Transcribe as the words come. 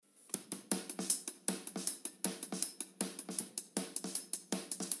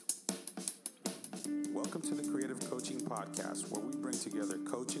Welcome to the Creative Coaching Podcast, where we bring together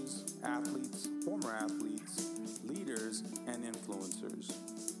coaches, athletes, former athletes, leaders, and influencers.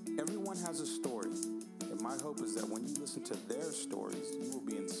 Everyone has a story, and my hope is that when you listen to their stories, you will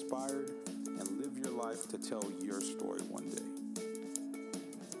be inspired and live your life to tell your story one day.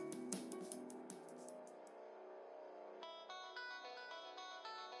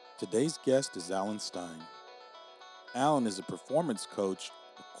 Today's guest is Alan Stein. Alan is a performance coach,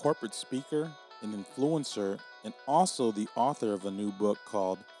 a corporate speaker, an influencer, and also the author of a new book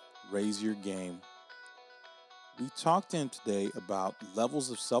called Raise Your Game. We talked to him today about levels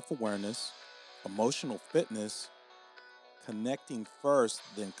of self-awareness, emotional fitness, connecting first,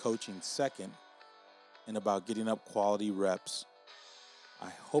 then coaching second, and about getting up quality reps. I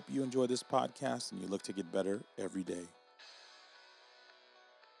hope you enjoy this podcast and you look to get better every day.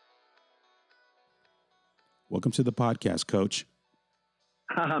 Welcome to the podcast, Coach.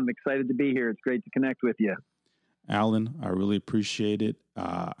 I'm excited to be here. It's great to connect with you. Alan, I really appreciate it.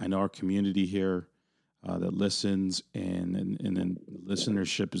 I know our community here that listens and then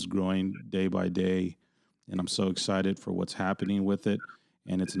listenership is growing day by day. And I'm so excited for what's happening with it.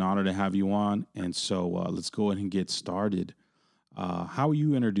 And it's an honor to have you on. And so let's go ahead and get started. How were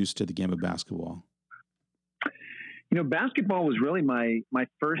you introduced to the game of basketball? You know, basketball was really my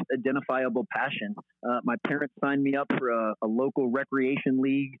first identifiable passion. My parents signed me up for a local recreation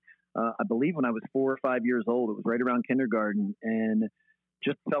league, I believe when I was 4 or 5 years old. It was right around kindergarten, and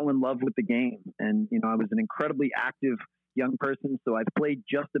just fell in love with the game. And, you know, I was an incredibly active young person, so I've played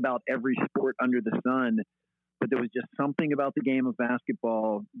just about every sport under the sun. But there was just something about the game of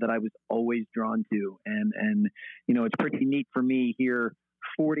basketball that I was always drawn to. And you know, it's pretty neat for me here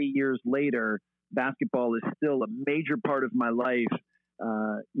 40 years later. Basketball is still a major part of my life,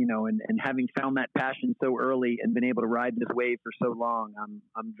 you know, and having found that passion so early and been able to ride this wave for so long,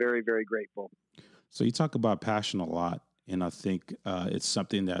 I'm very, very grateful. So you talk about passion a lot, and I think it's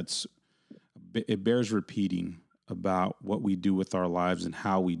something it bears repeating about what we do with our lives and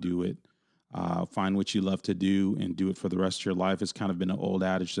how we do it. Find what you love to do and do it for the rest of your life. It's kind of been an old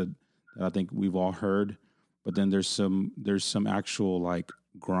adage that I think we've all heard, but then there's some actual like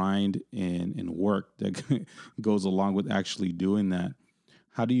grind and work that goes along with actually doing that.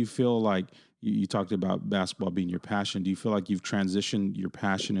 How do you feel like you talked about basketball being your passion? Do you feel like you've transitioned your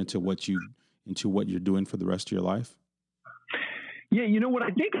passion into what you're doing for the rest of your life? Yeah, you know what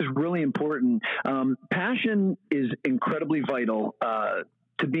I think is really important. Passion is incredibly vital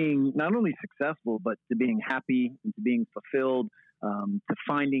to being not only successful, but to being happy and to being fulfilled, to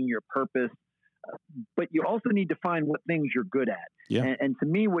finding your purpose. But you also need to find what things you're good at. Yeah. And to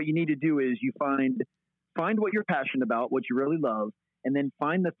me, what you need to do is you find what you're passionate about, what you really love, and then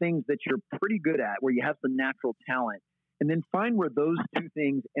find the things that you're pretty good at, where you have some natural talent, and then find where those two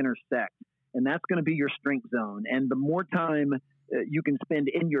things intersect. And that's going to be your strength zone. And the more time you can spend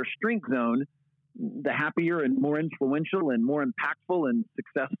in your strength zone, the happier and more influential and more impactful and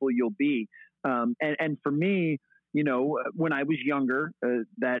successful you'll be. And for me, you know, when I was younger,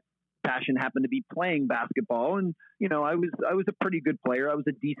 that passion happened to be playing basketball. And, you know, I was a pretty good player. I was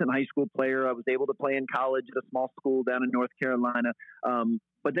a decent high school player. I was able to play in college at a small school down in North Carolina.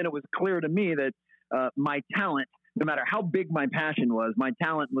 But then it was clear to me that my talent, no matter how big my passion was, my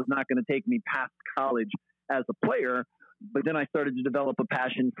talent was not going to take me past college as a player. But then I started to develop a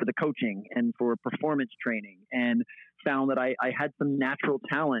passion for the coaching and for performance training, and found that I had some natural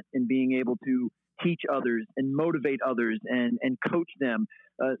talent in being able to teach others and motivate others and coach them.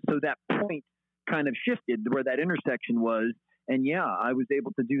 So that point kind of shifted where that intersection was. And yeah, I was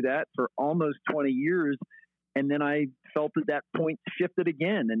able to do that for almost 20 years. And then I felt that point shifted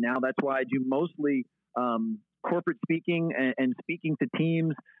again. And now that's why I do mostly corporate speaking and speaking to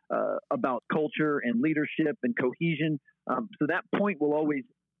teams about culture and leadership and cohesion. So that point will always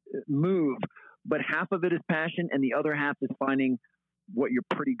move, but half of it is passion and the other half is finding what you're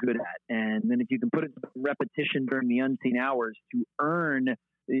pretty good at. And then if you can put it in repetition during the unseen hours to earn,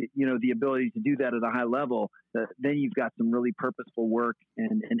 you know, the ability to do that at a high level, then you've got some really purposeful work.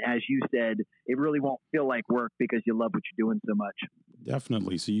 And as you said, it really won't feel like work because you love what you're doing so much.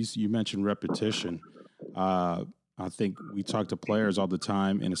 Definitely. So you mentioned repetition. I think we talk to players all the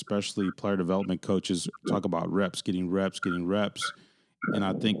time, and especially player development coaches talk about reps, getting reps. And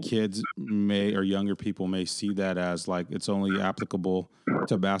I think kids or younger people may see that as like it's only applicable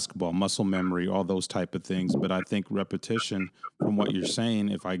to basketball, muscle memory, all those type of things. But I think repetition, from what you're saying,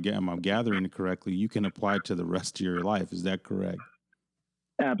 if I'm gathering it correctly, you can apply it to the rest of your life. Is that correct?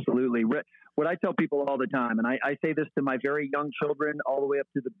 Absolutely. What I tell people all the time, and I say this to my very young children all the way up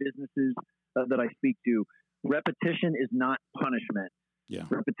to the businesses that I speak to, repetition is not punishment. Yeah.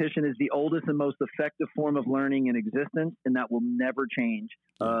 Repetition is the oldest and most effective form of learning in existence, and that will never change.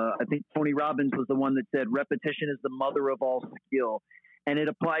 Yeah. I think Tony Robbins was the one that said repetition is the mother of all skill, and it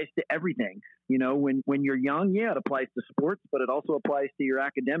applies to everything. When you're young, yeah, it applies to sports, but it also applies to your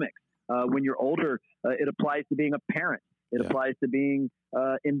academics. When you're older, it applies to being a parent. It applies to being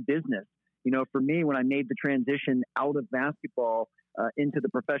in business. For me, when I made the transition out of basketball into the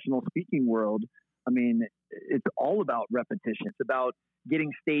professional speaking world, I mean, it's all about repetition. It's about getting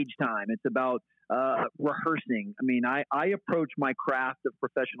stage time. It's about rehearsing. I mean, I approach my craft of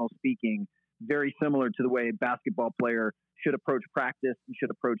professional speaking very similar to the way a basketball player should approach practice and should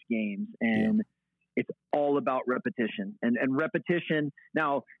approach games. And it's all about repetition. And repetition,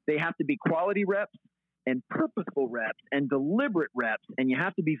 now they have to be quality reps and purposeful reps and deliberate reps. And you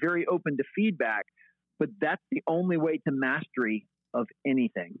have to be very open to feedback. But that's the only way to mastery of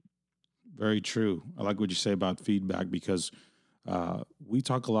anything. Very true. I like what you say about feedback, because we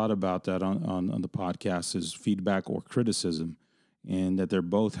talk a lot about that on the podcast, is feedback or criticism, and that they're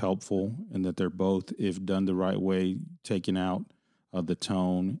both helpful, and that they're both, if done the right way, taken out of the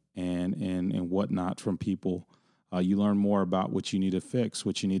tone and whatnot from people. You learn more about what you need to fix,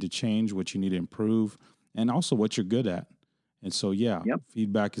 what you need to change, what you need to improve, and also what you're good at. And so,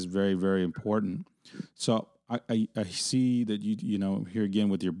 feedback is very, very important. So I see that you here again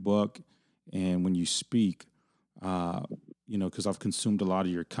with your book, and when you speak, because I've consumed a lot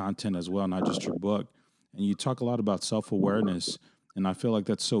of your content as well, not just your book, and you talk a lot about self-awareness. And I feel like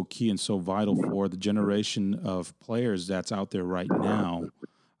that's so key and so vital for the generation of players that's out there right now,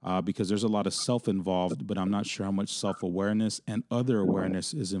 because there's a lot of self-involved, but I'm not sure how much self-awareness and other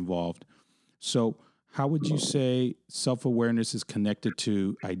awareness is involved. So how would you say self-awareness is connected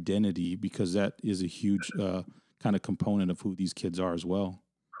to identity? Because that is a huge kind of component of who these kids are as well.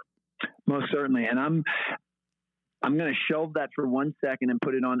 Most certainly. And I'm going to shelve that for 1 second and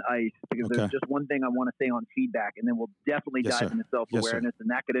put it on ice, because there's just one thing I want to say on feedback, and then we'll definitely dive into self-awareness, and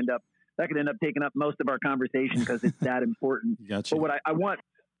that could end up taking up most of our conversation because it's that important. Gotcha. But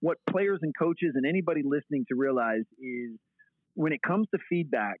what players and coaches and anybody listening to realize is, when it comes to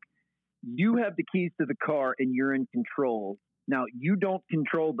feedback, you have the keys to the car and you're in control. Now, you don't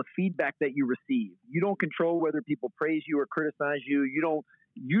control the feedback that you receive. You don't control whether people praise you or criticize you.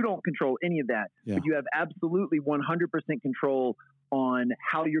 You don't control any of that, but you have absolutely 100% control on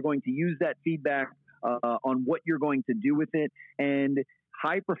how you're going to use that feedback, on what you're going to do with it. And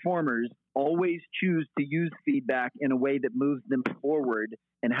high performers always choose to use feedback in a way that moves them forward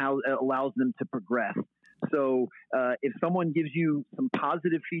and how it allows them to progress. So if someone gives you some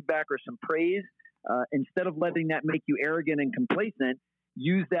positive feedback or some praise, instead of letting that make you arrogant and complacent,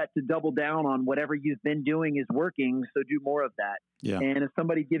 use that to double down on whatever you've been doing is working. So do more of that. Yeah. And if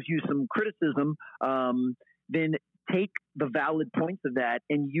somebody gives you some criticism, then take the valid points of that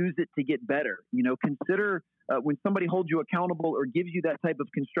and use it to get better. Consider when somebody holds you accountable or gives you that type of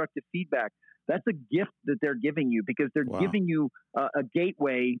constructive feedback, that's a gift that they're giving you, because they're giving you a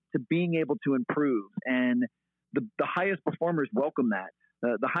gateway to being able to improve. And the highest performers welcome that.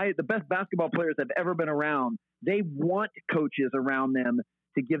 The best basketball players I've ever been around, they want coaches around them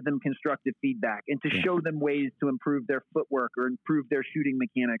to give them constructive feedback and to show them ways to improve their footwork or improve their shooting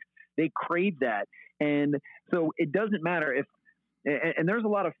mechanics. They crave that. And so it doesn't matter and there's a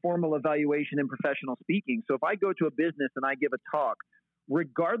lot of formal evaluation in professional speaking. So if I go to a business and I give a talk,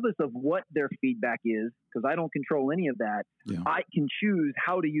 regardless of what their feedback is, because I don't control any of that, I can choose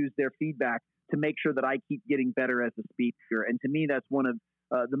how to use their feedback to make sure that I keep getting better as a speaker. And to me, that's one of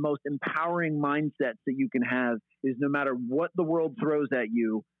the most empowering mindsets that you can have, is no matter what the world throws at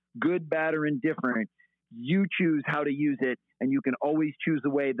you, good, bad, or indifferent, you choose how to use it, and you can always choose a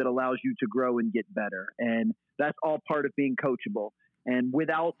way that allows you to grow and get better. And that's all part of being coachable. And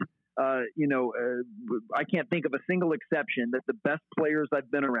without, I can't think of a single exception that the best players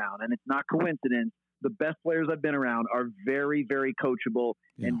I've been around, and it's not coincidence, the best players I've been around are very, very coachable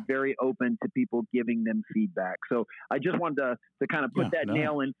and very open to people giving them feedback. So I just wanted to kind of put that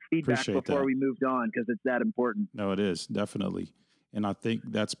nail in feedback before we moved on, because it's that important. No, it is, definitely. And I think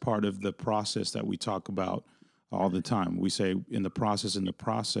that's part of the process that we talk about all the time. We say in the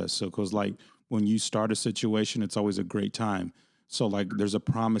process. So, because like when you start a situation, it's always a great time. So like there's a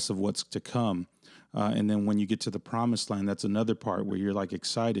promise of what's to come. And then when you get to the promised land, that's another part where you're like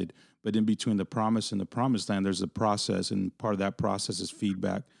excited. But in between the promise and the promised land, there's a process. And part of that process is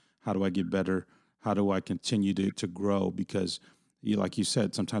feedback. How do I get better? How do I continue to grow? Because like you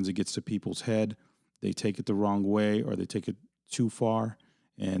said, sometimes it gets to people's head. They take it the wrong way, or they take it too far.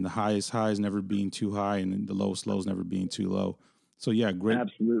 And the highest high is never being too high, and the lowest low is never being too low. So yeah,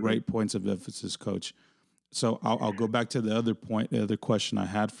 great points of emphasis, Coach. So I'll go back to the other point, the other question I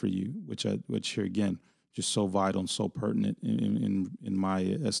had for you, which here again, just so vital and so pertinent in my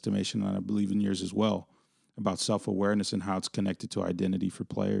estimation, and I believe in yours as well, about self-awareness and how it's connected to identity for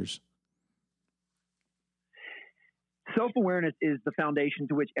players. Self-awareness is the foundation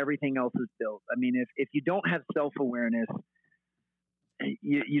to which everything else is built. I mean, if you don't have self-awareness,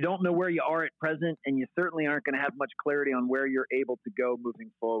 you don't know where you are at present, and you certainly aren't going to have much clarity on where you're able to go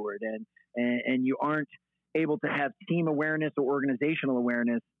moving forward. And you aren't able to have team awareness or organizational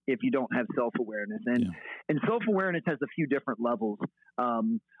awareness if you don't have self-awareness. And self-awareness has a few different levels.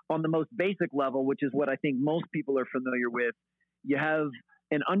 On the most basic level, which is what I think most people are familiar with, you have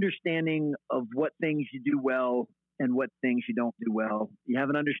an understanding of what things you do well and what things you don't do well. You have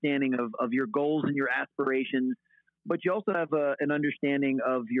an understanding of your goals and your aspirations, but you also have an understanding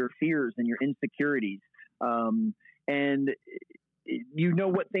of your fears and your insecurities. And you know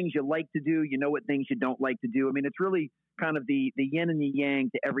what things you like to do, you know what things you don't like to do. I mean, it's really kind of the yin and the yang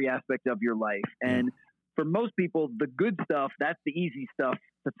to every aspect of your life. And for most people, the good stuff, that's the easy stuff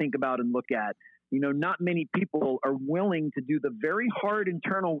to think about and look at. You know, not many people are willing to do the very hard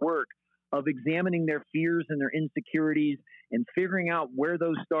internal work of examining their fears and their insecurities and figuring out where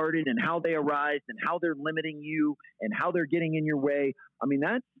those started and how they arise and how they're limiting you and how they're getting in your way. I mean,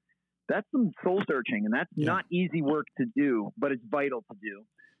 that's some soul searching, and that's not easy work to do, but it's vital to do.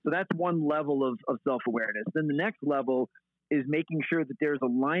 So that's one level of self-awareness. Then the next level is making sure that there's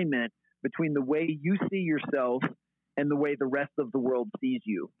alignment between the way you see yourself and the way the rest of the world sees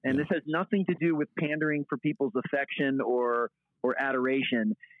you. And this has nothing to do with pandering for people's affection or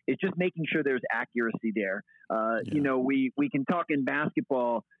adoration. It's just making sure there's accuracy there. You know, we can talk in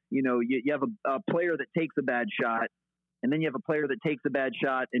basketball. You know, you have a player that takes a bad shot, and then you have a player that takes a bad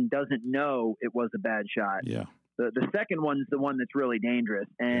shot and doesn't know it was a bad shot. Yeah. The second one's the one that's really dangerous.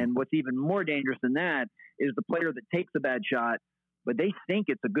 And what's even more dangerous than that is the player that takes a bad shot, but they think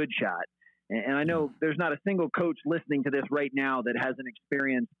it's a good shot. And I know there's not a single coach listening to this right now that hasn't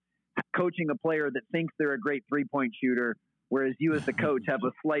experienced coaching a player that thinks they're a great three-point shooter, whereas you as the coach have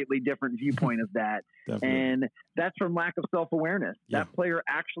a slightly different viewpoint of that. And that's from lack of self-awareness. That player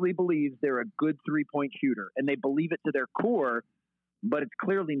actually believes they're a good three-point shooter, and they believe it to their core, but it's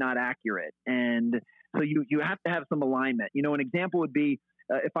clearly not accurate. And so you have to have some alignment. You know, an example would be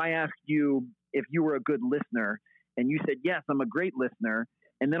if I asked you if you were a good listener, and you said, yes, I'm a great listener,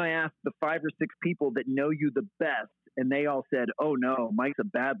 and then I asked the 5 or 6 people that know you the best, and they all said, oh, no, Mike's a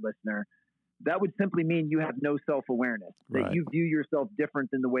bad listener. That would simply mean you have no self-awareness, that you view yourself different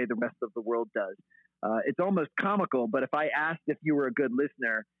than the way the rest of the world does. It's almost comical, but if I asked if you were a good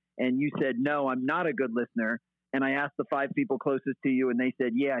listener and you said, no, I'm not a good listener, and I asked the 5 people closest to you and they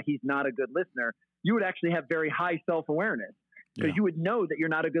said, yeah, he's not a good listener, you would actually have very high self-awareness because you would know that you're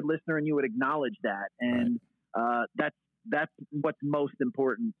not a good listener and you would acknowledge that. And that's what's most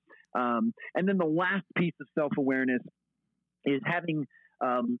important. And then the last piece of self-awareness is having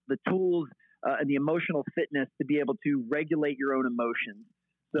the tools and the emotional fitness to be able to regulate your own emotions.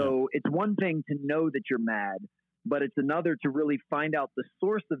 So it's one thing to know that you're mad, but it's another to really find out the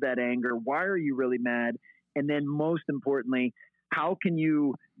source of that anger. Why are you really mad? And then most importantly, how can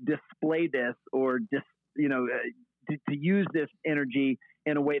you display this or to use this energy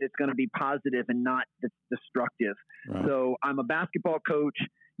in a way that's going to be positive and not destructive. So I'm a basketball coach.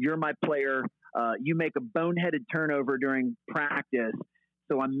 You're my player. You make a boneheaded turnover during practice.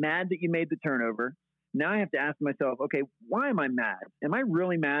 So I'm mad that you made the turnover. Now I have to ask myself, okay, why am I mad? Am I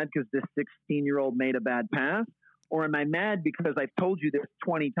really mad because this 16-year-old made a bad pass? Or am I mad because I've told you this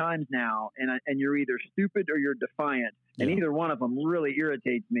 20 times now and you're either stupid or you're defiant? And either one of them really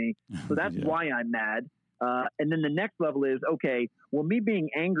irritates me. So that's why I'm mad. And then the next level is, okay, well, me being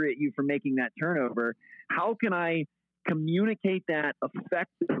angry at you for making that turnover, how can I communicate that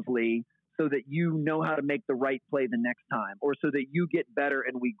effectively so that you know how to make the right play the next time, or so that you get better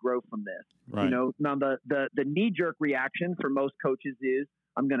and we grow from this? You know, now the knee-jerk reaction for most coaches is,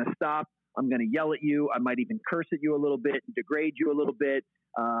 I'm going to stop, I'm going to yell at you, I might even curse at you a little bit and degrade you a little bit,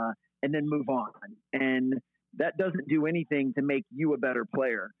 and then move on. And that doesn't do anything to make you a better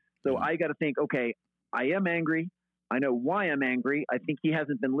player. So I got to think, okay, I am angry. I know why I'm angry. I think he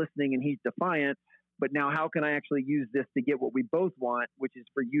hasn't been listening and he's defiant. But now how can I actually use this to get what we both want, which is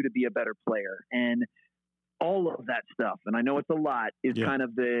for you to be a better player? And all of that stuff, and I know it's a lot, is kind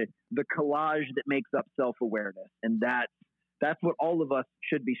of the collage that makes up self-awareness. And that's what all of us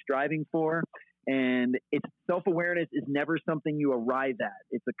should be striving for. And it's self-awareness is never something you arrive at.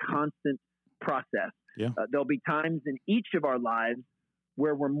 It's a constant process. There'll be times in each of our lives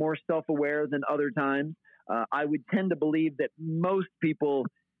where we're more self-aware than other times. I would tend to believe that most people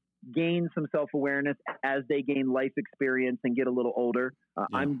gain some self-awareness as they gain life experience and get a little older. Yeah.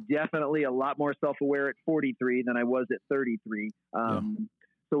 I'm definitely a lot more self-aware at 43 than I was at 33.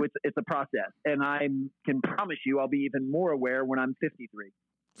 So it's a process, and I can promise you I'll be even more aware when I'm 53.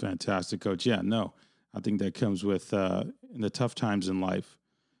 Fantastic, Coach. Yeah, no, I think that comes with in the tough times in life.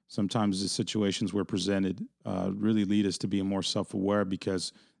 Sometimes the situations we're presented really lead us to being more self-aware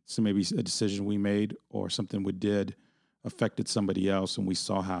because so maybe a decision we made or something we did affected somebody else, and we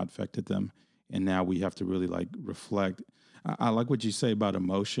saw how it affected them, and now we have to really like reflect. I like what you say about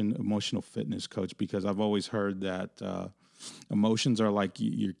emotional fitness, Coach, because I've always heard that emotions are like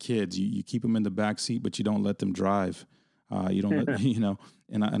your kids. You keep them in the back seat, but you don't let them drive. You don't let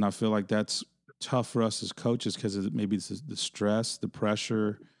and I feel like that's tough for us as coaches because maybe it's the stress, the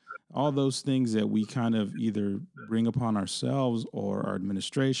pressure, all those things that we kind of either bring upon ourselves or our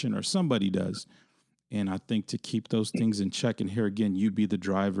administration or somebody does. And I think to keep those things in check, and here again, you be the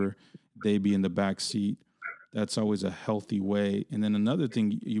driver, they be in the back seat. That's always a healthy way. And then another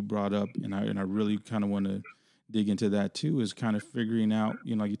thing you brought up, and I really kind of want to dig into that too, is kind of figuring out,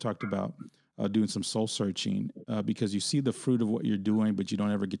 like you talked about doing some soul searching because you see the fruit of what you're doing, but you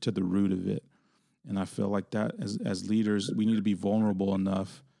don't ever get to the root of it. And I feel like that as leaders, we need to be vulnerable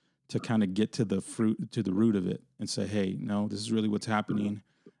enough to kind of get to the root of it and say, hey, no, this is really what's happening.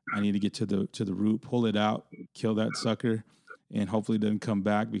 I need to get to the root, pull it out, kill that sucker, and hopefully it doesn't come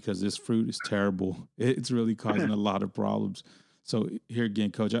back because this fruit is terrible. It's really causing a lot of problems. So here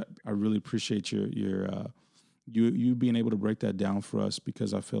again, Coach, I really appreciate your you being able to break that down for us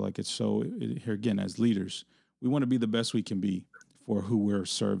because I feel like it's so here again, as leaders, we want to be the best we can be for who we're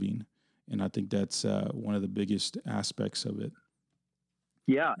serving. And I think that's one of the biggest aspects of it.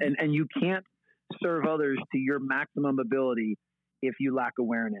 Yeah. And you can't serve others to your maximum ability if you lack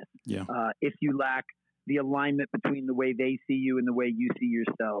awareness. Yeah. If you lack the alignment between the way they see you and the way you see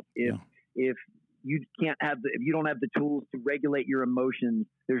yourself. If you if you don't have the tools to regulate your emotions,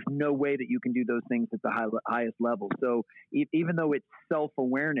 there's no way that you can do those things at the highest level. So even though it's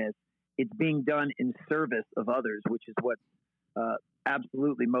self-awareness, it's being done in service of others, which is what's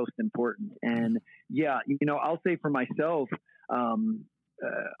absolutely most important. And I'll say for myself,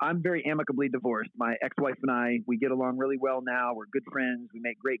 I'm very amicably divorced. My ex-wife and I, we get along really well now. We're good friends. We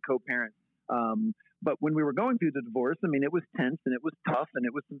make great co-parents. But when we were going through the divorce, I mean, it was tense and it was tough and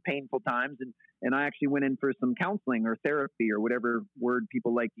it was some painful times. And I actually went in for some counseling or therapy or whatever word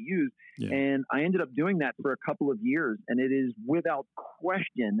people like to use. Yeah. And I ended up doing that for a couple of years. And it is without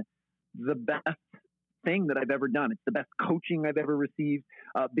question the best thing that I've ever done. It's the best coaching I've ever received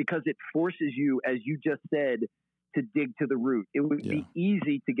because it forces you, as you just said, to dig to the root. It would be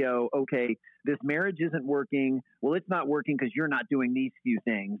easy to go, okay, this marriage isn't working. Well, it's not working because you're not doing these few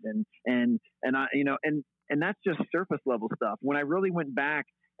things. And that's just surface level stuff. When I really went back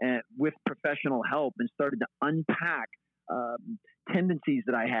with professional help and started to unpack tendencies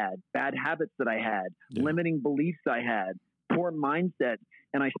that I had, bad habits that I had, limiting beliefs I had, poor mindset,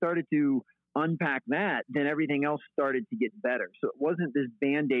 and I started to unpack that, then everything else started to get better. So it wasn't this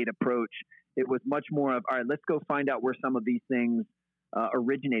Band-Aid approach. It was much more of, all right, let's go find out where some of these things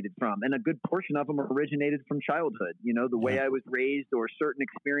originated from. And a good portion of them originated from childhood. The way I was raised or certain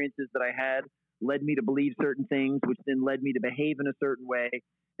experiences that I had led me to believe certain things, which then led me to behave in a certain way.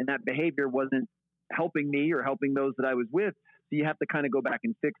 And that behavior wasn't helping me or helping those that I was with. So you have to kind of go back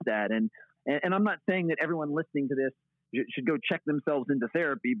and fix that. And I'm not saying that everyone listening to this should go check themselves into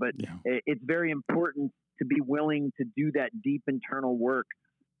therapy, but it's very important to be willing to do that deep internal work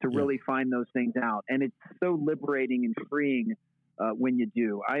to really find those things out. And it's so liberating and freeing when you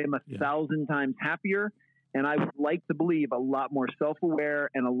do. I am 1,000 times happier, and I would like to believe a lot more self-aware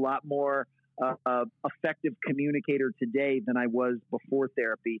and a lot more effective communicator today than I was before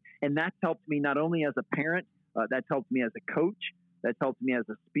therapy. And that's helped me not only as a parent, that's helped me as a coach, that's helped me as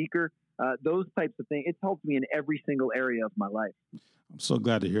a speaker, those types of things. It's helped me in every single area of my life. I'm so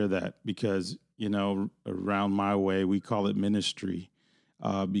glad to hear that because, around my way, we call it ministry.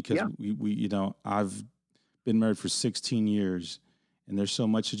 Because we I've been married for 16 years and there's so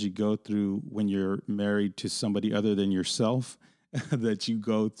much that you go through when you're married to somebody other than yourself that you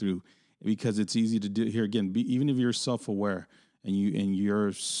go through because it's easy to do here again, even if you're self-aware and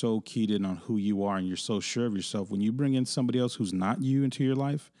you're so keyed in on who you are and you're so sure of yourself, when you bring in somebody else who's not you into your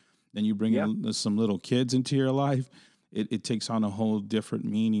life, then you bring in some little kids into your life, it takes on a whole different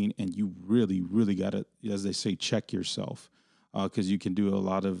meaning. And you really, really got to, as they say, check yourself. Because you can do a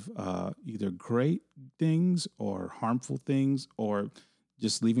lot of either great things or harmful things or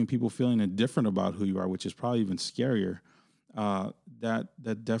just leaving people feeling indifferent about who you are, which is probably even scarier.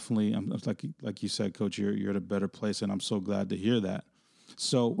 That definitely, like you said, Coach, you're at a better place, and I'm so glad to hear that.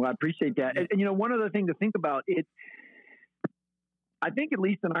 So, well, I appreciate that. And one other thing to think about, I think at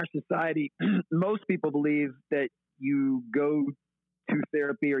least in our society, most people believe that you go to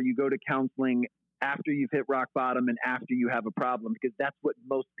therapy or you go to counseling after you've hit rock bottom and after you have a problem, because that's what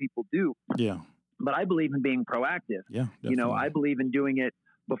most people do. yeah. But I believe in being proactive. Yeah, definitely. I believe in doing it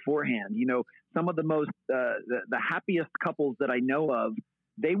beforehand. Some of the most, the happiest couples that I know of,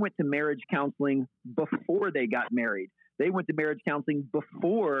 they went to marriage counseling before they got married. They went to marriage counseling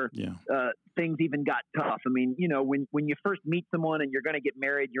before things even got tough. I mean, when you first meet someone and you're going to get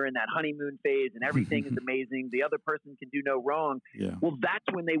married, you're in that honeymoon phase and everything is amazing. The other person can do no wrong. Yeah. Well, that's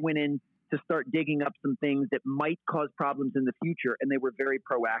when they went in to start digging up some things that might cause problems in the future. And they were very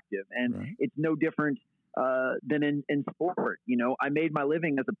proactive. And It's no different than in sport. I made my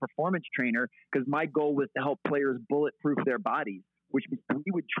living as a performance trainer because my goal was to help players bulletproof their bodies, which means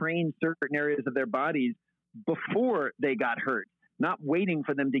we would train certain areas of their bodies before they got hurt, not waiting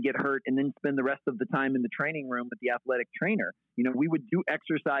for them to get hurt and then spend the rest of the time in the training room with the athletic trainer. We would do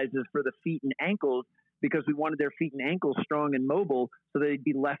exercises for the feet and ankles because we wanted their feet and ankles strong and mobile so they'd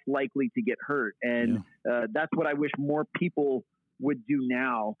be less likely to get hurt. And that's what I wish more people would do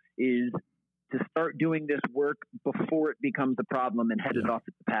now, is to start doing this work before it becomes a problem and head it off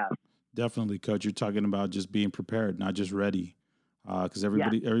at the path. Definitely, Coach. You're talking about just being prepared, not just ready. Because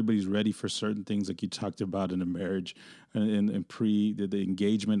everybody's ready for certain things, like you talked about in a marriage, and the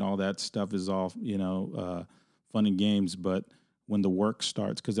engagement, all that stuff is all fun and games. But when the work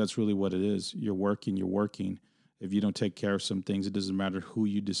starts, because that's really what it is, you're working. If you don't take care of some things, it doesn't matter who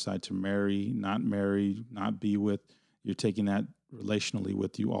you decide to marry, not be with. You're taking that relationally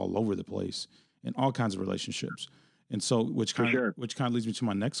with you all over the place in all kinds of relationships. And so, which kind of leads me to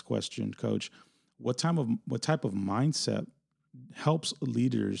my next question, Coach. What type of mindset helps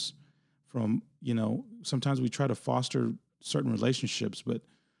leaders from, sometimes we try to foster certain relationships, but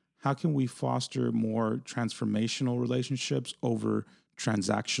how can we foster more transformational relationships over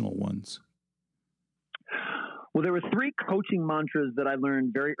transactional ones? Well, there were 3 coaching mantras that I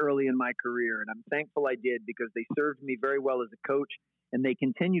learned very early in my career, and I'm thankful I did, because they served me very well as a coach, and they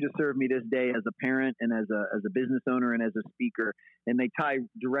continue to serve me this day as a parent and as a business owner and as a speaker, and they tie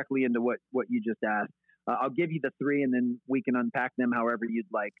directly into what you just asked. I'll give you the 3, and then we can unpack them however you'd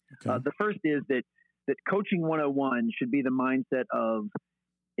like. Okay. The first is that coaching 101 should be the mindset of,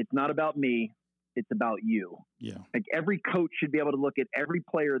 it's not about me, it's about you. Yeah. Like, every coach should be able to look at every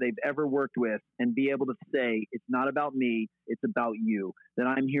player they've ever worked with and be able to say, it's not about me, it's about you. That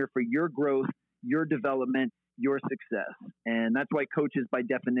I'm here for your growth, your development, your success. And that's why coaches, by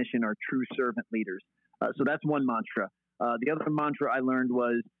definition, are true servant leaders. So that's one mantra. The other mantra I learned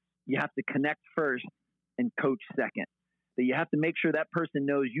was, you have to connect first and coach second. That you have to make sure that person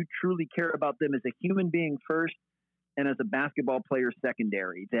knows you truly care about them as a human being first, and as a basketball player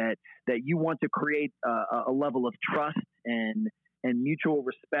secondary. That you want to create a level of trust and mutual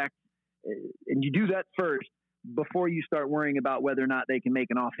respect, and you do that first before you start worrying about whether or not they can make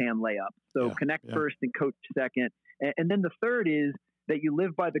an offhand layup. So connect first and coach second. And then the third is that you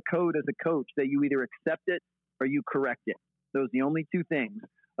live by the code as a coach, that you either accept it or you correct it. Those are the only 2 things.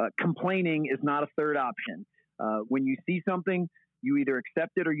 Complaining is not a third option. When you see something, you either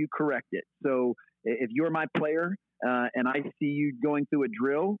accept it or you correct it. So if you're my player and I see you going through a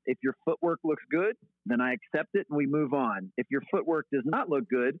drill, if your footwork looks good, then I accept it and we move on. If your footwork does not look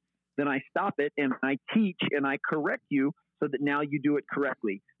good, then I stop it and I teach and I correct you so that now you do it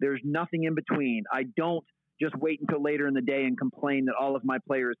correctly. There's nothing in between. I don't just wait until later in the day and complain that all of my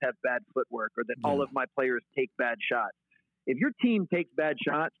players have bad footwork or that all of my players take bad shots. If your team takes bad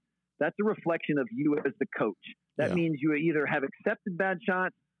shots, that's a reflection of you as the coach. That means you either have accepted bad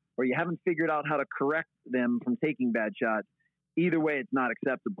shots or you haven't figured out how to correct them from taking bad shots. Either way, it's not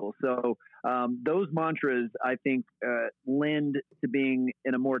acceptable. So those mantras, I think, lend to being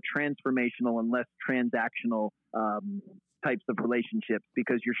in a more transformational and less transactional types of relationships,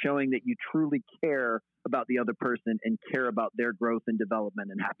 because you're showing that you truly care about the other person and care about their growth and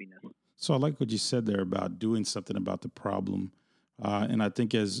development and happiness. So I like what you said there about doing something about the problem. And I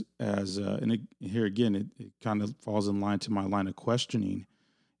think here again, it kind of falls in line to my line of questioning,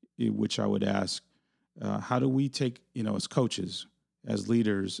 which I would ask, how do we take, as coaches, as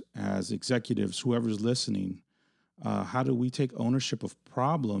leaders, as executives, whoever's listening, how do we take ownership of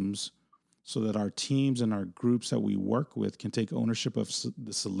problems so that our teams and our groups that we work with can take ownership of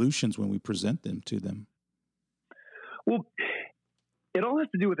the solutions when we present them to them? Well, it all has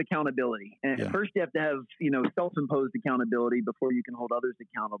to do with accountability. And first you have to have, self-imposed accountability before you can hold others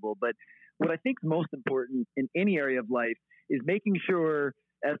accountable. But what I think is most important in any area of life is making sure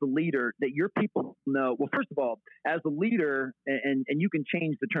as a leader that your people know. Well, first of all, as a leader, and you can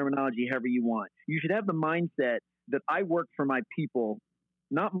change the terminology however you want, you should have the mindset that I work for my people,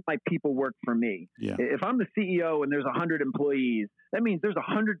 not my people work for me. Yeah. If I'm the CEO and there's 100 employees, that means there's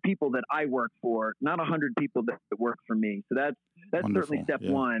 100 people that I work for, not 100 people that work for me. So that's Wonderful. certainly step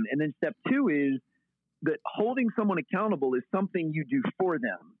Yeah. one. And then step two is that holding someone accountable is something you do for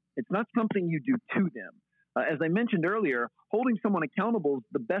them. It's not something you do to them. As I mentioned earlier, holding someone accountable is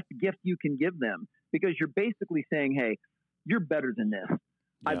the best gift you can give them, because you're basically saying, hey, you're better than this.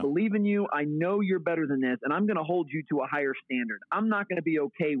 I believe in you. I know you're better than this, and I'm going to hold you to a higher standard. I'm not going to be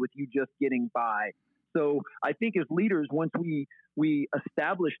okay with you just getting by. So I think as leaders, once we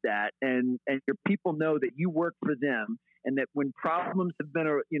establish that and your people know that you work for them, and that when problems have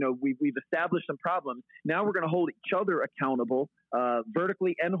been, we've established some problems, now we're going to hold each other accountable,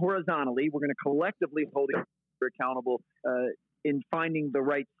 vertically and horizontally. We're going to collectively hold each other accountable in finding the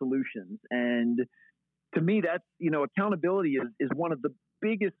right solutions. And to me, that's, accountability is one of the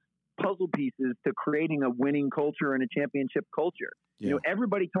biggest puzzle pieces to creating a winning culture and a championship culture. Yeah.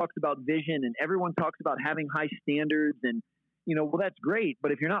 Everybody talks about vision and everyone talks about having high standards, and, well, that's great.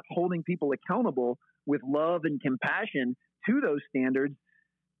 But if you're not holding people accountable with love and compassion to those standards,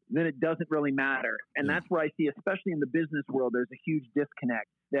 then it doesn't really matter. And that's where I see, especially in the business world, there's a huge disconnect,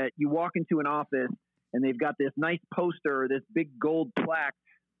 that you walk into an office and they've got this nice poster or this big gold plaque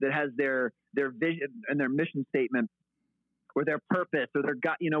that has their vision and their mission statement or their purpose or their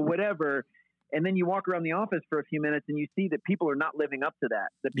whatever. And then you walk around the office for a few minutes and you see that people are not living up to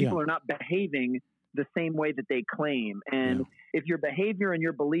that people are not behaving the same way that they claim. And if your behavior and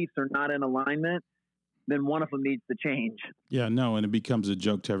your beliefs are not in alignment, then one of them needs to change. Yeah, no, and it becomes a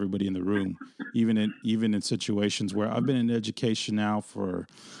joke to everybody in the room, even in situations where I've been in education now for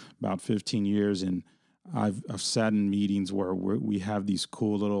about 15 years, and I've sat in meetings where we have these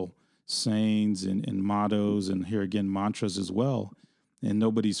cool little sayings and mottos, and here again mantras as well, and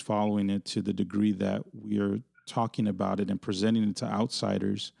nobody's following it to the degree that we are talking about it and presenting it to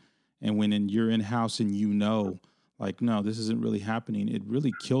outsiders. And when you're in-house and like, no, this isn't really happening, it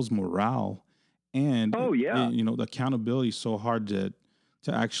really kills morale. And the accountability is so hard to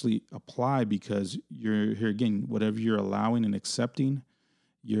actually apply, because you're here again, whatever you're allowing and accepting,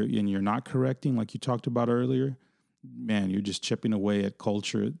 you're not correcting, like you talked about earlier. Man, you're just chipping away at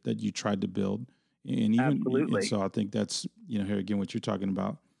culture that you tried to build. And Absolutely. And so I think that's here again what you're talking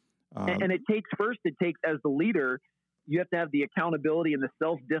about. And it takes as the leader, you have to have the accountability and the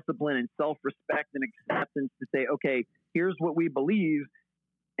self-discipline and self-respect and acceptance to say, okay, here's what we believe.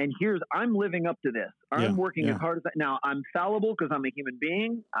 And I'm living up to this. I'm working as hard as now. I'm fallible because I'm a human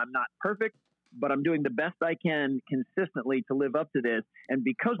being. I'm not perfect, but I'm doing the best I can consistently to live up to this. And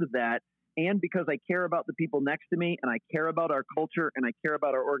because of that, and because I care about the people next to me, and I care about our culture, and I care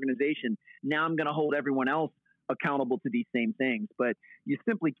about our organization, now I'm going to hold everyone else accountable to these same things. But you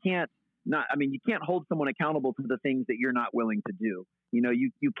simply can't you can't hold someone accountable to the things that you're not willing to do.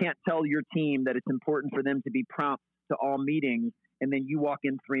 You can't tell your team that it's important for them to be prompt to all meetings, and then you walk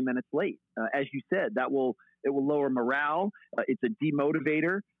in 3 minutes late. As you said, it will lower morale. It's a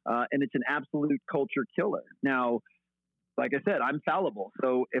demotivator, and it's an absolute culture killer. Now, like I said, I'm fallible.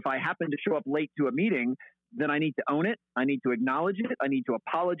 So if I happen to show up late to a meeting, then I need to own it. I need to acknowledge it. I need to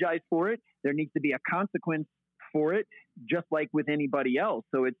apologize for it. There needs to be a consequence for it, just like with anybody else.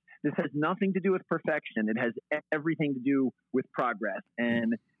 So this has nothing to do with perfection. It has everything to do with progress.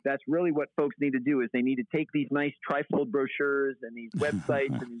 And that's really what folks need to do, is they need to take these nice trifold brochures and these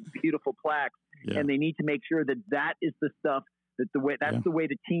websites and these beautiful plaques, and they need to make sure that is the stuff the way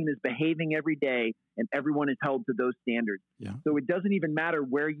the team is behaving every day, and everyone is held to those standards. Yeah. So it doesn't even matter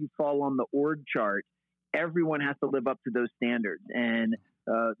where you fall on the org chart. Everyone has to live up to those standards. And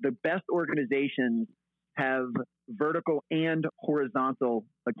the best organizations have vertical and horizontal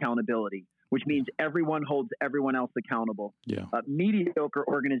accountability, which means everyone holds everyone else accountable. Yeah. Mediocre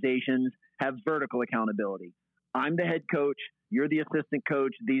organizations have vertical accountability. I'm the head coach. You're the assistant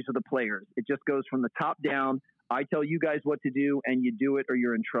coach. These are the players. It just goes from the top down. I tell you guys what to do, and you do it or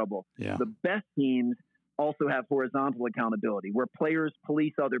you're in trouble. Yeah. The best teams also have horizontal accountability, where players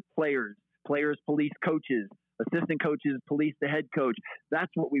police other players, players police coaches, assistant coaches police the head coach.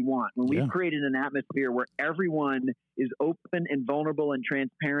 That's what we want. When we've created an atmosphere where everyone is open and vulnerable and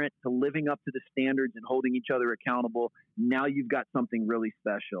transparent to living up to the standards and holding each other accountable, now you've got something really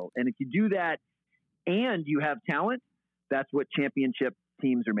special. And if you do that and you have talent, that's what championship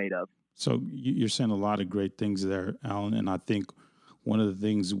teams are made of. So you're saying a lot of great things there, Alan. And I think one of the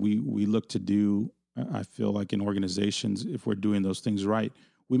things we look to do, I feel like in organizations, if we're doing those things right,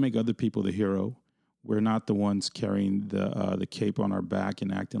 we make other people the hero. we're not the ones carrying the cape on our back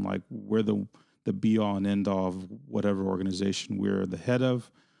and acting like we're the be all and end all of whatever organization we're the head of,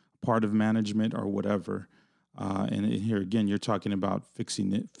 part of management or whatever. And here again, you're talking about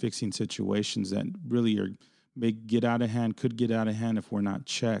fixing situations that really could get out of hand if we're not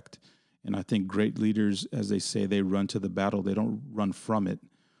checked. And I think great leaders, as they say, they run to the battle; they don't run from it.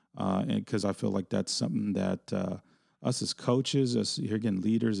 And because I feel like that's something that us as coaches, us here again,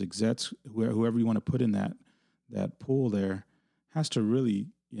 leaders, execs, whoever you want to put in that pool there, has to really,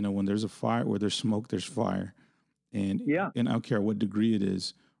 when there's a fire, where there's smoke, there's fire, and I don't care what degree it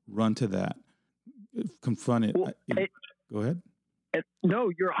is, run to that, confront it. Well, Go ahead. No,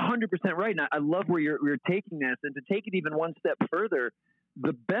 you're 100% right. And I love where you're taking this. And to take it even one step further,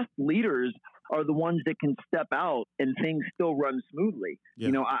 the best leaders are the ones that can step out and things still run smoothly.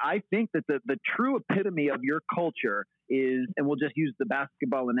 Yeah. I think that the true epitome of your culture is, and we'll just use the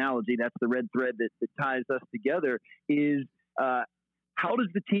basketball analogy, that's the red thread that ties us together, is how does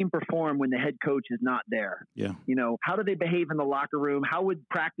the team perform when the head coach is not there? Yeah. How do they behave in the locker room? How would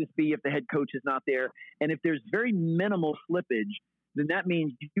practice be if the head coach is not there? And if there's very minimal slippage, then that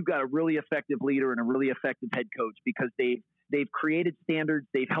means you've got a really effective leader and a really effective head coach, because they've created standards,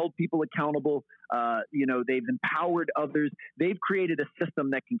 they've held people accountable, they've empowered others, they've created a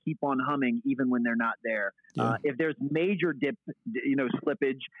system that can keep on humming even when they're not there. Yeah. If there's major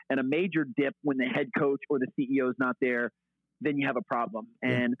slippage and a major dip when the head coach or the CEO is not there, then you have a problem.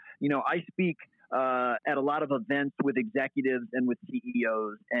 Yeah. And, I speak at a lot of events with executives and with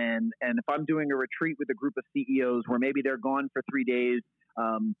CEOs. And if I'm doing a retreat with a group of CEOs where maybe they're gone for 3 days,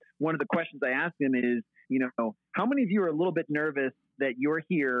 one of the questions I ask them is, how many of you are a little bit nervous that you're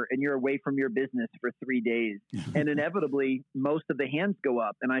here and you're away from your business for 3 days? And inevitably, most of the hands go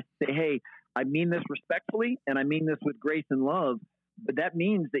up. And I say, hey, I mean this respectfully, and I mean this with grace and love, but that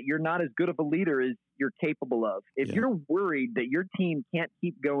means that you're not as good of a leader as you're capable of. If you're worried that your team can't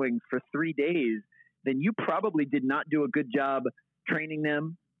keep going for 3 days, then you probably did not do a good job training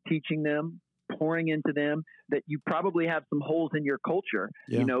them, teaching them, pouring into them, that you probably have some holes in your culture.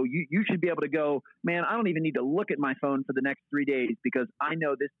 Yeah. You should be able to go, man, I don't even need to look at my phone for the next 3 days because I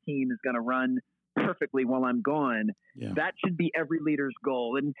know this team is going to run perfectly while I'm gone. Yeah. That should be every leader's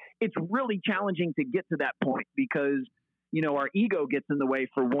goal. And it's really challenging to get to that point because our ego gets in the way,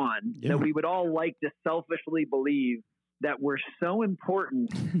 for one, that we would all like to selfishly believe that we're so important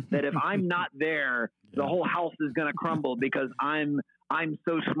that if I'm not there, the whole house is going to crumble because I'm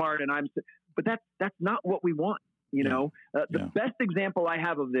so smart and but that's not what we want. The best example I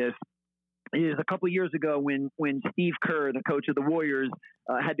have of this is a couple of years ago when Steve Kerr, the coach of the Warriors,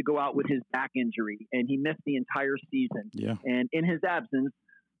 had to go out with his back injury and he missed the entire season. Yeah. And in his absence,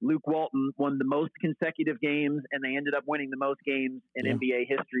 Luke Walton won the most consecutive games, and they ended up winning the most games in NBA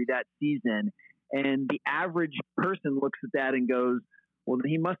history that season. And the average person looks at that and goes, well,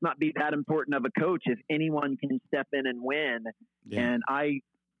 he must not be that important of a coach if anyone can step in and win. Yeah. And I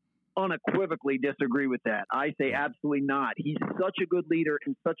unequivocally disagree with that. I say absolutely not. He's such a good leader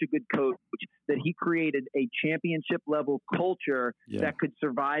and such a good coach that he created a championship level culture that could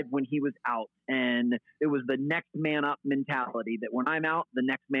survive when he was out. And it was the next man up mentality, that when I'm out, the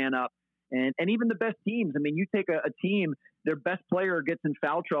next man up. And even the best teams, I mean, you take a team, their best player gets in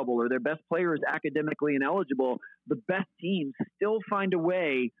foul trouble or their best player is academically ineligible, the best teams still find a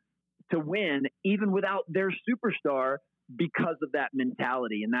way to win even without their superstar, because of that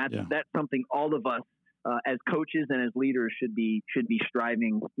mentality. And that's something all of us as coaches and as leaders should be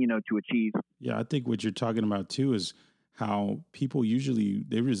striving, to achieve. Yeah. I think what you're talking about too is how people usually,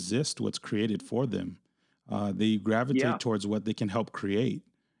 they resist what's created for them. They gravitate towards what they can help create.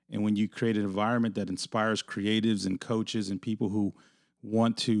 And when you create an environment that inspires creatives and coaches and people who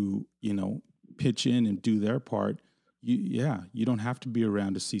want to, pitch in and do their part, you don't have to be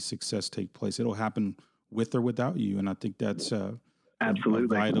around to see success take place. It'll happen with or without you. And I think that's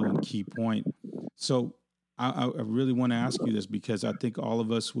absolutely a vital and key point. So I really want to ask you this because I think all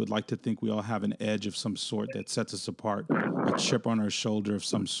of us would like to think we all have an edge of some sort that sets us apart, a chip on our shoulder of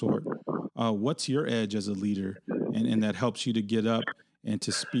some sort. What's your edge as a leader and that helps you to get up and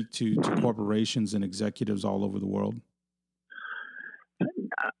to speak to corporations and executives all over the world?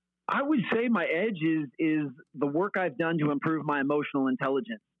 I would say my edge is the work I've done to improve my emotional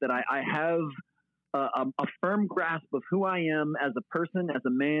intelligence, that I have a firm grasp of who I am as a person, as a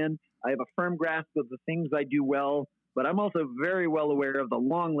man. I have a firm grasp of the things I do well, but I'm also very well aware of the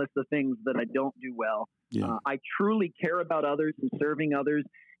long list of things that I don't do well. Yeah. I truly care about others and serving others.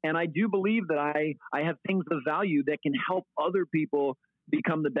 And I do believe that I have things of value that can help other people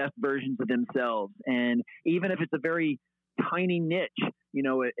become the best versions of themselves. And even if it's a very tiny niche,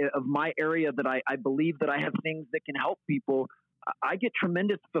 of my area that I believe that I have things that can help people. I get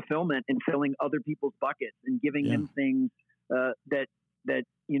tremendous fulfillment in filling other people's buckets and giving them things that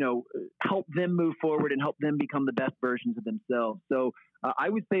help them move forward and help them become the best versions of themselves. So I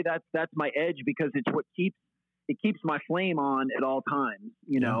would say that's my edge, because it's what keeps my flame on at all times.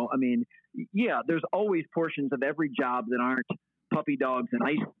 I mean, there's always portions of every job that aren't puppy dogs and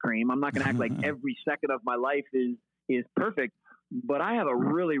ice cream. I'm not going to act like every second of my life is perfect, but I have a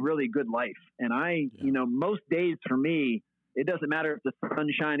really, really good life. And most days for me, it doesn't matter if the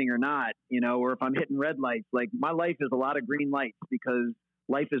sun's shining or not, or if I'm hitting red lights. Like, my life is a lot of green lights, because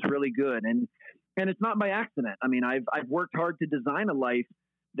life is really good. And it's not by accident. I mean, I've worked hard to design a life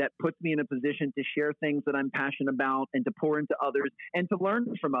that puts me in a position to share things that I'm passionate about and to pour into others and to learn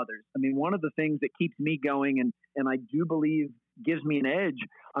from others. I mean, one of the things that keeps me going and I do believe gives me an edge,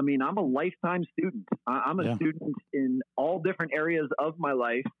 I mean, I'm a lifetime student. I'm a student in all different areas of my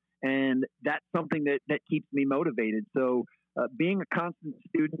life, and that's something that keeps me motivated. So being a constant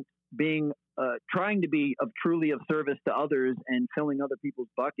student, trying to be truly of service to others and filling other people's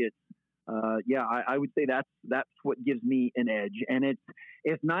buckets, I would say that's what gives me an edge. And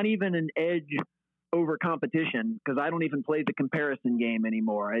it's not even an edge over competition, because I don't even play the comparison game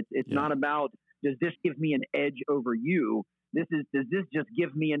anymore. It's not about, does this give me an edge over you? Does this just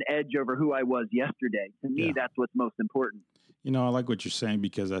give me an edge over who I was yesterday? To me, that's what's most important. I like what you're saying,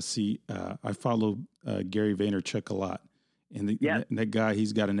 because I follow Gary Vaynerchuk a lot, and that guy,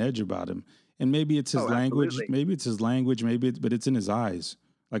 he's got an edge about him. And maybe it's his language, but it's in his eyes.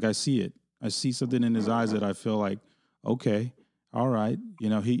 Like, I see it. I see something in his eyes that I feel like, okay, all right.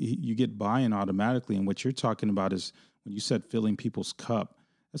 You get buy-in automatically. And what you're talking about is, when you said filling people's cup,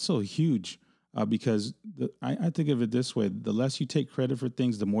 that's so huge, because I think of it this way: the less you take credit for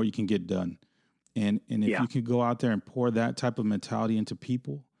things, the more you can get done. And if you can go out there and pour that type of mentality into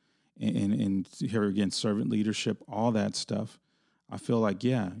people, and here again, servant leadership, all that stuff, I feel like,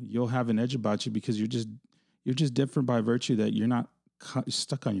 you'll have an edge about you, because you're just different by virtue that you're not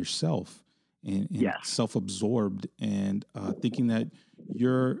stuck on yourself and self-absorbed, and thinking that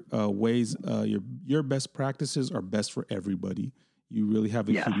your ways, your best practices are best for everybody. You really have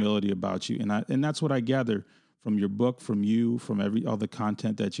a humility about you, and that's what I gather from your book, from you, from all the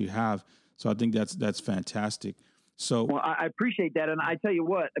content that you have. So I think that's fantastic. So, well, I appreciate that, and I tell you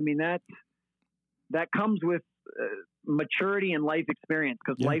what, I mean, that comes with maturity and life experience,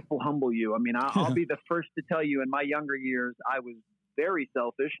 because life will humble you. I mean, I'll be the first to tell you, in my younger years, I was very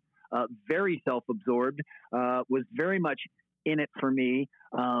selfish, very self-absorbed, was very much in it for me.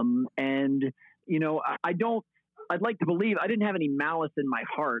 I'd like to believe I didn't have any malice in my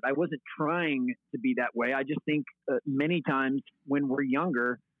heart. I wasn't trying to be that way. I just think many times when we're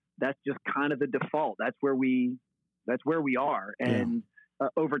younger, that's just kind of the default. That's where we are. And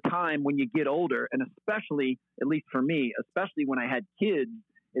over time, when you get older, and especially, at least for me, especially when I had kids,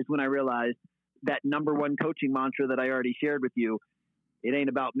 is when I realized that number one coaching mantra that I already shared with you: it ain't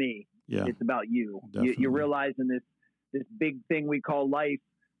about me. Yeah. It's about you. You realize in this big thing we call life,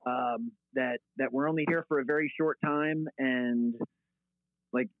 that we're only here for a very short time, and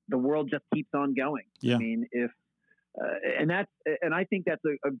like, the world just keeps on going. Yeah. I mean, and I think that's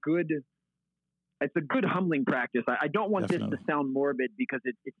a good humbling practice. I don't want this to sound morbid, because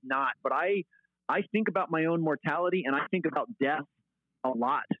it's not, but I think about my own mortality, and I think about death a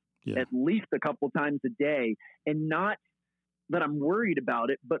lot, at least a couple times a day, and not that I'm worried about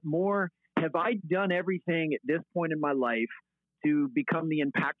it, but more, have I done everything at this point in my life to become the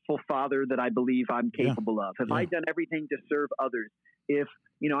impactful father that I believe I'm capable of? Have I done everything to serve others? If,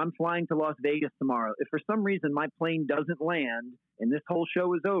 I'm flying to Las Vegas tomorrow, if for some reason my plane doesn't land and this whole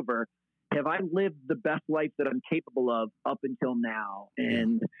show is over, have I lived the best life that I'm capable of up until now?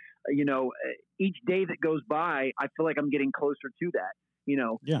 And, each day that goes by, I feel like I'm getting closer to that.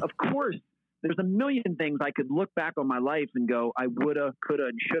 Of course, there's a million things I could look back on my life and go, I woulda, coulda,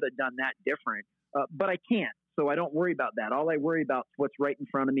 and shoulda done that different. But I can't. So I don't worry about that. All I worry about is what's right in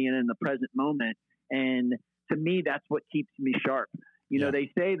front of me and in the present moment. And to me, that's what keeps me sharp. They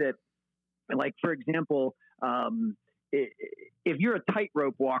say that, like, for example, if you're a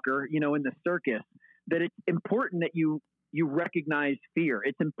tightrope walker, in the circus, that it's important that you recognize fear.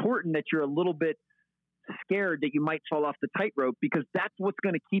 It's important that you're a little bit scared that you might fall off the tightrope, because that's what's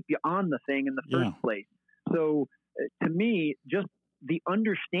going to keep you on the thing in the first place. So to me, just the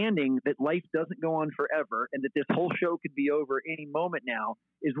understanding that life doesn't go on forever, and that this whole show could be over any moment now,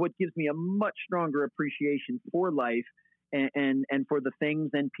 is what gives me a much stronger appreciation for life and for the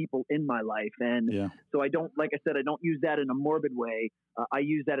things and people in my life. And so I don't, like I said, I don't use that in a morbid way. I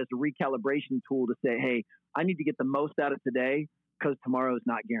use that as a recalibration tool to say, hey, I need to get the most out of today, because tomorrow is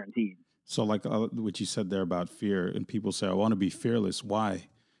not guaranteed. So like what you said there about fear, and people say, I want to be fearless. Why?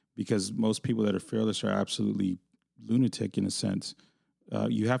 Because most people that are fearless are absolutely lunatic in a sense.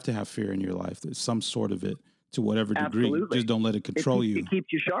 You have to have fear in your life. There's some sort of it to whatever degree. Absolutely. Just don't let it control you. It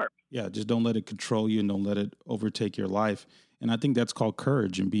keeps you sharp. Yeah, just don't let it control you and don't let it overtake your life. And I think that's called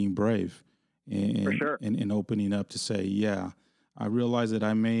courage and being brave and, For sure. and opening up to say, yeah, I realize that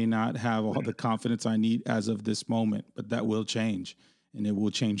I may not have all the confidence I need as of this moment, but that will change. And it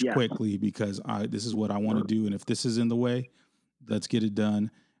will change Yes. quickly because this is what I want to do. And if this is in the way, let's get it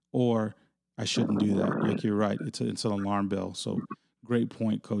done. Or I shouldn't do that. Like you're right. It's an alarm bell. So great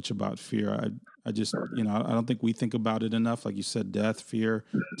point, Coach, about fear. I just, I don't think we think about it enough. Like you said, death, fear,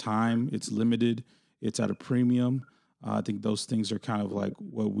 time, it's limited. It's at a premium. I think those things are kind of like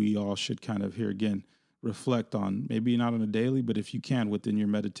what we all should kind of here again reflect on, maybe not on a daily, but if you can, within your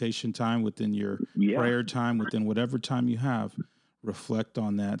meditation time, within your prayer time, within whatever time you have, reflect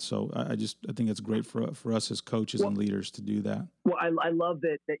on that. So I think it's great for us as coaches and leaders to do that. Well, I love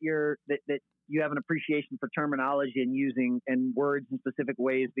that you have an appreciation for terminology and using and words in specific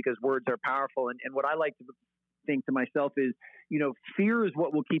ways, because words are powerful. And what I like to think to myself is, fear is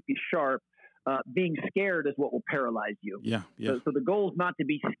what will keep you sharp. Being scared is what will paralyze you. Yeah. So the goal is not to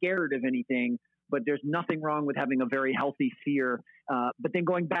be scared of anything, but there's nothing wrong with having a very healthy fear. But then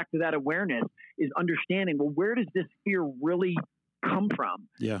going back to that awareness is understanding, well, where does this fear really come from?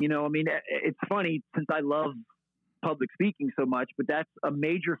 Yeah. It's funny, since I love public speaking so much, but that's a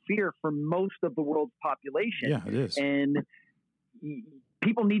major fear for most of the world's population. Yeah, it is. And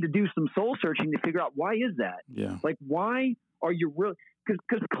people need to do some soul searching to figure out, why is that? Yeah. Like, why are you really,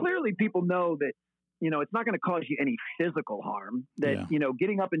 because clearly people know that, it's not going to cause you any physical harm, that,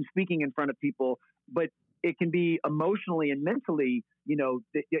 getting up and speaking in front of people, but it can be emotionally and mentally,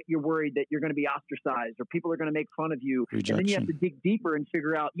 that you're worried that you're going to be ostracized or people are going to make fun of you. Rejection. And then you have to dig deeper and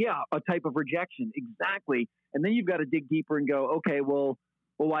figure out, a type of rejection. Exactly. And then you've got to dig deeper and go, okay, well,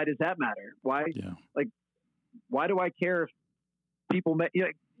 why does that matter? Why, why do I care if people,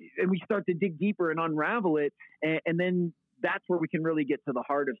 and we start to dig deeper and unravel it. And then that's where we can really get to the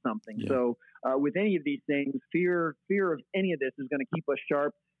heart of something. Yeah. So with any of these things, fear of any of this is going to keep us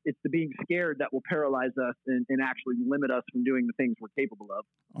sharp. It's the being scared that will paralyze us and actually limit us from doing the things we're capable of.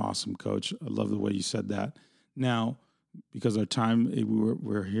 Awesome, Coach. I love the way you said that. Now, because our time,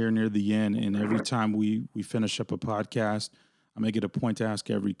 we're here near the end, and every time we finish up a podcast, I make it a point to ask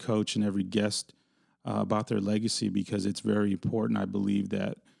every coach and every guest about their legacy, because it's very important. I believe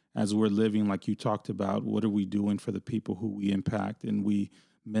that as we're living, like you talked about, what are we doing for the people who we impact and we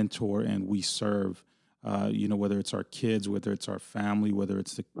mentor and we serve? Whether it's our kids, whether it's our family, whether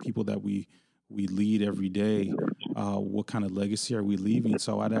it's the people that we lead every day, what kind of legacy are we leaving?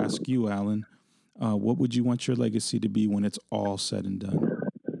 So I'd ask you, Alan, what would you want your legacy to be when it's all said and done?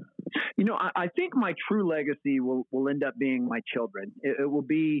 I think my true legacy will end up being my children. It will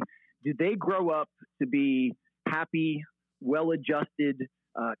be, do they grow up to be happy, well-adjusted,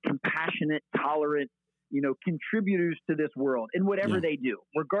 compassionate, tolerant, contributors to this world in whatever they do,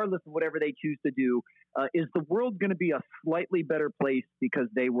 regardless of whatever they choose to do? Is the world going to be a slightly better place because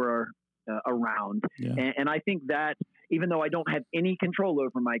they were around? Yeah. And I think that, even though I don't have any control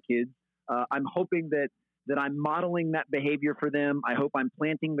over my kids, I'm hoping that I'm modeling that behavior for them. I hope I'm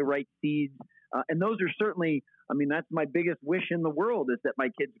planting the right seeds. And those are certainly, that's my biggest wish in the world, is that my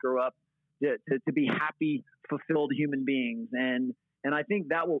kids grow up to be happy, fulfilled human beings. And I think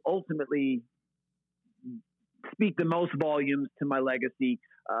that will ultimately speak the most volumes to my legacy.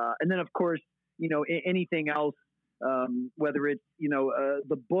 And then, of course, anything else, whether it's,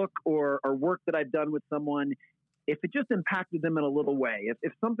 the book or work that I've done with someone, if it just impacted them in a little way,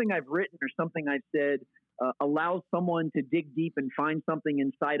 if something I've written or something I've said allows someone to dig deep and find something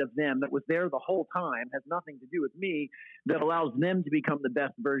inside of them that was there the whole time, has nothing to do with me, that allows them to become the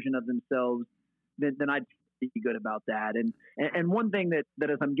best version of themselves, then I'd be good about that. And one thing that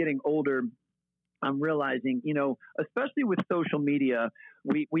as I'm getting older, I'm realizing, especially with social media,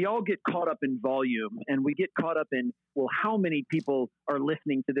 we all get caught up in volume, and we get caught up in, well, how many people are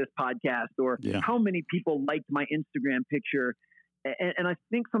listening to this podcast, or how many people liked my Instagram picture. And I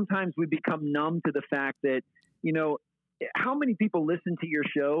think sometimes we become numb to the fact that, how many people listen to your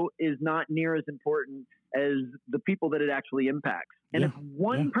show is not near as important as the people that it actually impacts. And if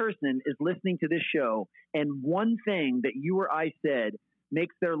one person is listening to this show and one thing that you or I said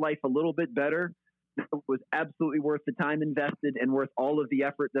makes their life a little bit better, it was absolutely worth the time invested and worth all of the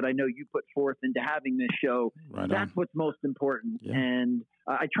effort that I know you put forth into having this show. Right That's on. what's most important. And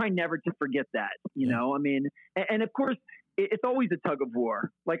I try never to forget that, and of course, it's always a tug of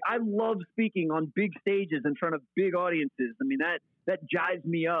war. Like, I love speaking on big stages in front of big audiences. I mean, that jives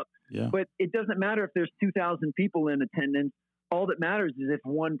me up. Yeah. But it doesn't matter if there's 2,000 people in attendance. All that matters is if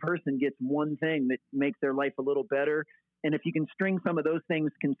one person gets one thing that makes their life a little better. And if you can string some of those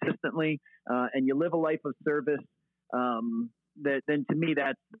things consistently, and you live a life of service, then to me,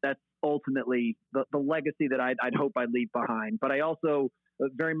 that's ultimately the legacy that I'd hope I'd leave behind. But I also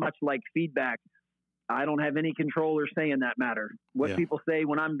very much like feedback. I don't have any control or say in that matter. What people say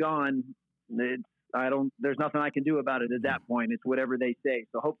when I'm gone, there's nothing I can do about it at that point. It's whatever they say.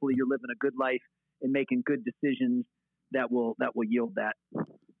 So hopefully you're living a good life and making good decisions that will yield that.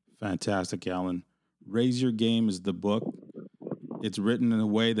 Fantastic, Alan. Raise Your Game is the book. It's written in a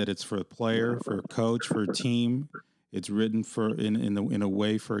way that it's for a player, for a coach, for a team. It's written in a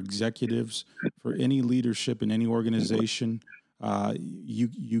way for executives, for any leadership in any organization.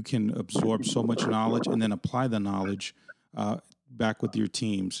 You can absorb so much knowledge and then apply the knowledge back with your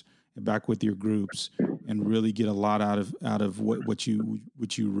teams and back with your groups, and really get a lot out of what you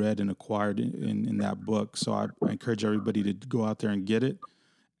read and acquired in that book. So I encourage everybody to go out there and get it.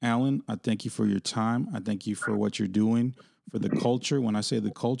 Alan, I thank you for your time. I thank you for what you're doing for the culture. When I say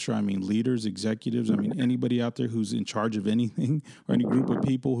the culture, I mean leaders, executives. I mean anybody out there who's in charge of anything or any group of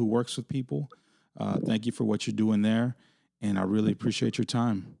people who works with people. Thank you for what you're doing there. And I really appreciate your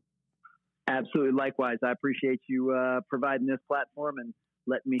time. Absolutely. Likewise. I appreciate you providing this platform and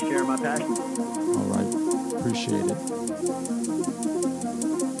letting me share my passion. All right. Appreciate it.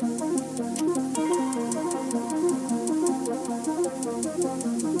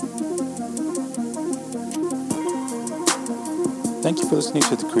 Thank you for listening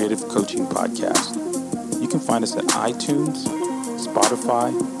to the Creative Coaching Podcast. You can find us at iTunes,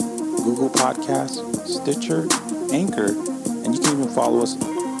 Spotify, Google Podcasts, Stitcher, Anchor, and you can even follow us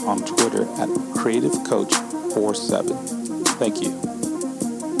on Twitter at CreativeCoach47. Thank you.